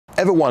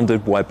Ever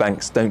wondered why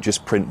banks don't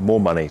just print more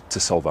money to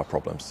solve our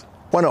problems?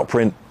 Why not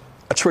print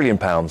 £1 trillion,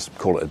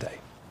 call it a day?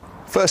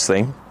 First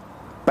thing,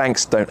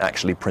 banks don't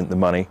actually print the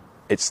money,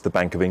 it's the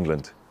Bank of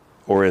England.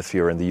 Or if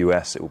you're in the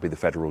US, it will be the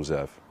Federal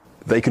Reserve.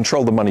 They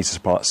control the money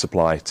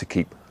supply to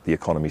keep the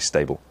economy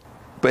stable.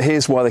 But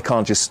here's why they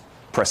can't just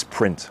press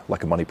print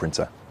like a money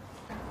printer.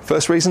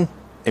 First reason,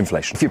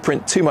 inflation. If you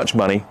print too much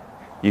money,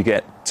 you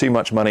get too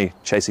much money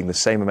chasing the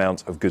same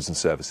amount of goods and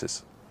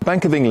services. The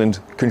Bank of England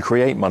can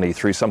create money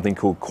through something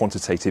called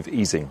quantitative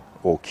easing,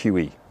 or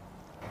QE.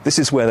 This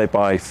is where they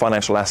buy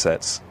financial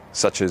assets,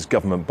 such as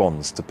government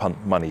bonds, to pump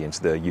money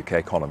into the UK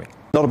economy.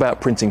 Not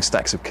about printing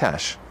stacks of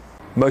cash.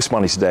 Most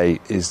money today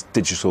is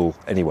digital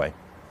anyway.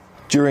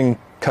 During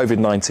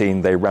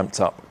COVID-19, they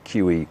ramped up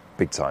QE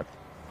big time.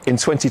 In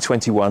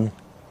 2021,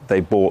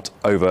 they bought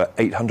over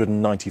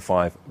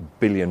 £895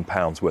 billion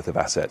worth of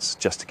assets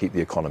just to keep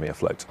the economy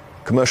afloat.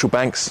 Commercial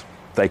banks,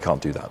 they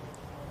can't do that.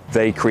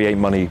 They create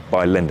money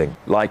by lending.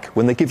 Like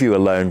when they give you a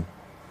loan,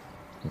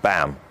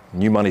 bam,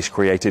 new money's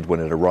created when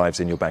it arrives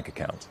in your bank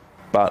account.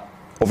 But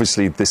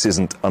obviously this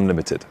isn't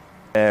unlimited.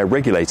 They're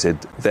regulated,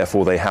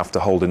 therefore they have to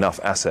hold enough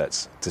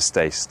assets to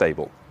stay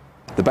stable.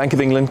 The Bank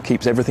of England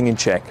keeps everything in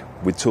check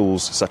with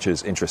tools such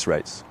as interest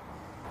rates.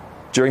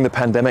 During the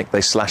pandemic,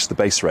 they slashed the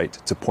base rate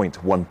to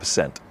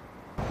 0.1%.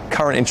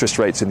 Current interest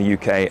rates in the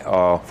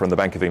UK from the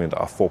Bank of England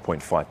are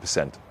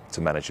 4.5%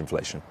 to manage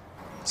inflation.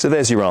 So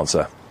there's your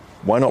answer.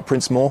 Why not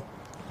print more?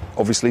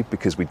 Obviously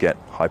because we'd get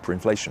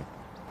hyperinflation.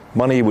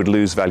 Money would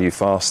lose value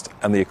fast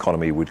and the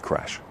economy would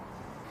crash.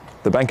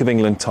 The Bank of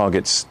England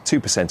targets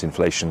 2%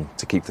 inflation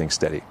to keep things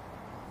steady.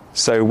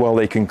 So while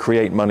they can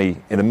create money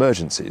in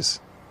emergencies,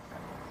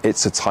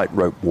 it's a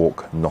tightrope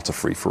walk, not a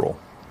free-for-all.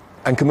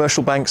 And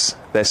commercial banks,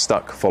 they're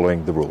stuck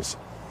following the rules.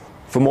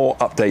 For more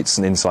updates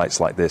and insights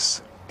like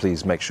this,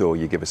 please make sure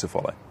you give us a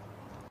follow.